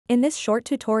In this short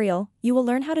tutorial, you will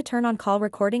learn how to turn on call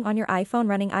recording on your iPhone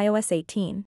running iOS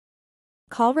 18.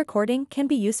 Call recording can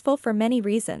be useful for many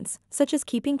reasons, such as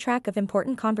keeping track of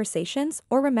important conversations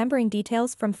or remembering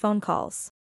details from phone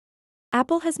calls.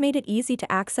 Apple has made it easy to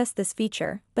access this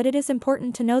feature, but it is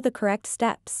important to know the correct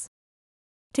steps.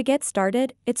 To get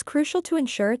started, it's crucial to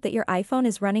ensure that your iPhone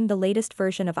is running the latest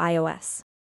version of iOS.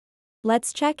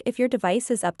 Let's check if your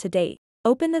device is up to date.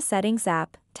 Open the Settings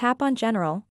app, tap on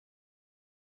General,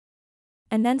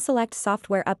 and then select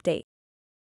Software Update.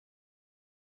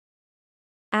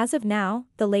 As of now,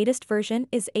 the latest version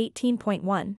is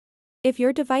 18.1. If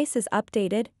your device is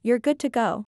updated, you're good to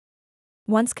go.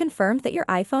 Once confirmed that your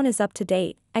iPhone is up to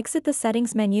date, exit the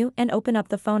Settings menu and open up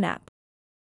the Phone app.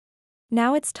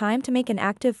 Now it's time to make an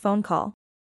active phone call.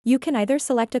 You can either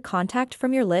select a contact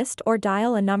from your list or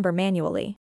dial a number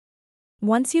manually.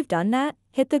 Once you've done that,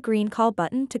 hit the green call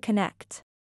button to connect.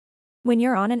 When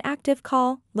you're on an active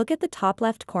call, look at the top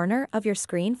left corner of your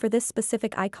screen for this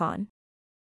specific icon.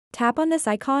 Tap on this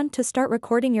icon to start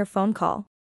recording your phone call.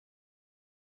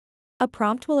 A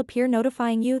prompt will appear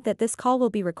notifying you that this call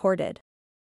will be recorded.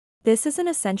 This is an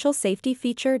essential safety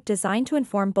feature designed to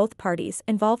inform both parties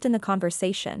involved in the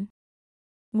conversation.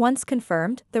 Once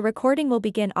confirmed, the recording will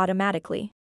begin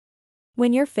automatically.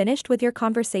 When you're finished with your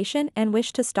conversation and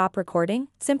wish to stop recording,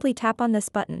 simply tap on this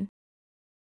button.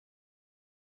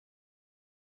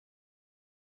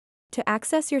 To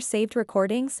access your saved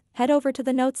recordings, head over to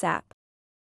the Notes app.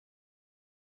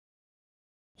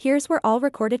 Here's where all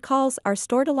recorded calls are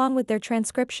stored along with their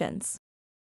transcriptions.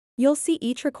 You'll see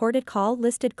each recorded call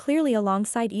listed clearly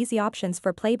alongside easy options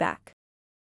for playback.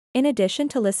 In addition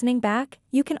to listening back,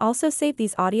 you can also save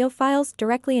these audio files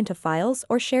directly into files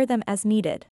or share them as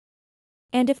needed.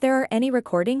 And if there are any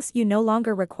recordings you no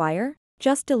longer require,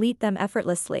 just delete them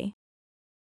effortlessly.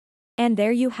 And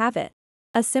there you have it.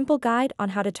 A simple guide on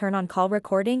how to turn on call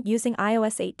recording using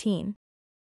iOS 18.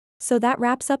 So that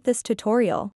wraps up this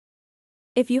tutorial.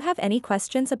 If you have any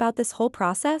questions about this whole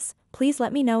process, please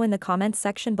let me know in the comments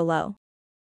section below.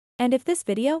 And if this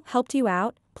video helped you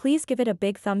out, please give it a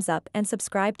big thumbs up and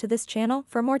subscribe to this channel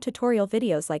for more tutorial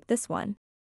videos like this one.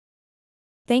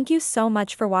 Thank you so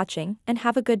much for watching and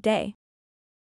have a good day.